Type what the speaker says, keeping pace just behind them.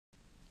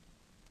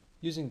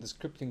Using the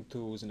scripting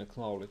tools in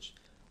Acknowledge,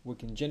 we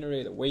can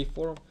generate a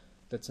waveform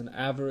that's an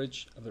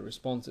average of the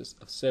responses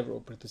of several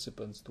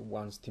participants to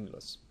one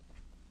stimulus.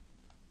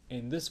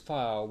 In this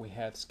file, we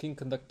have skin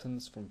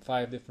conductance from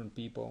 5 different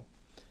people,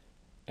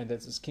 and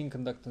that's a skin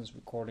conductance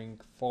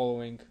recording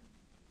following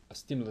a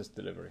stimulus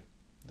delivery.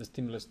 The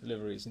stimulus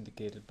delivery is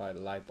indicated by the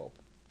light bulb.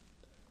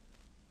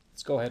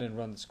 Let's go ahead and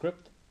run the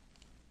script.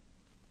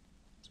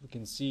 As we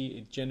can see,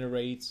 it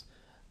generates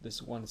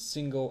this one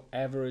single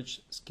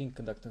average skin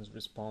conductance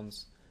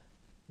response,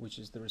 which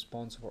is the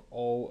response for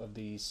all of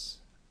these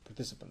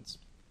participants.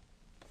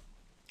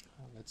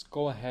 Let's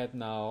go ahead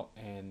now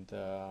and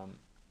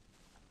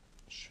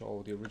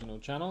show the original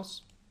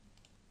channels.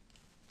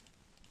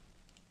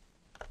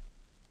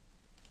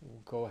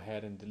 We'll go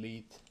ahead and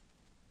delete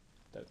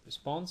that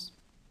response.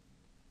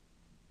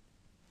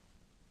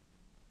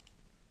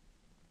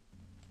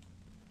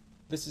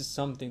 This is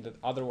something that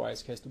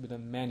otherwise has to be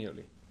done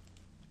manually.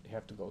 You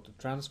have to go to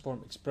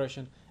transform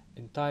expression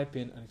and type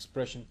in an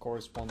expression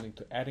corresponding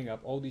to adding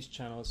up all these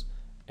channels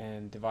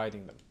and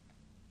dividing them.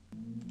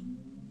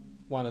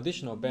 One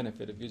additional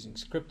benefit of using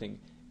scripting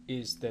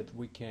is that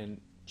we can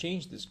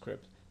change the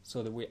script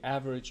so that we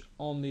average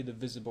only the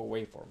visible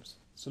waveforms.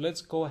 So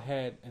let's go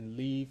ahead and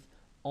leave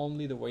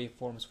only the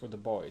waveforms for the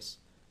boys.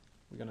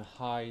 We're going to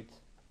hide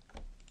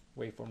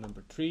waveform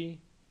number 3,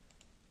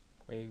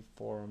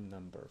 waveform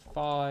number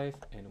 5,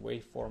 and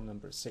waveform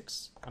number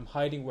 6. I'm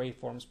hiding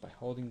waveforms by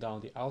holding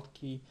down the Alt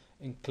key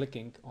and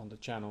clicking on the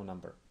channel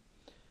number.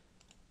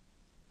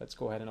 Let's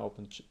go ahead and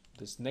open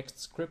this next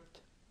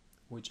script,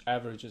 which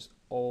averages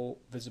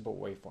all visible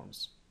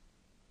waveforms.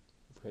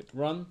 If we hit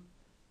run,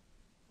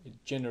 it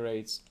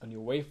generates a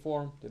new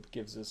waveform that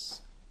gives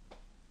us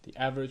the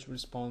average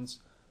response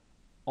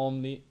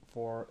only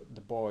for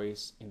the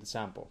boys in the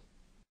sample.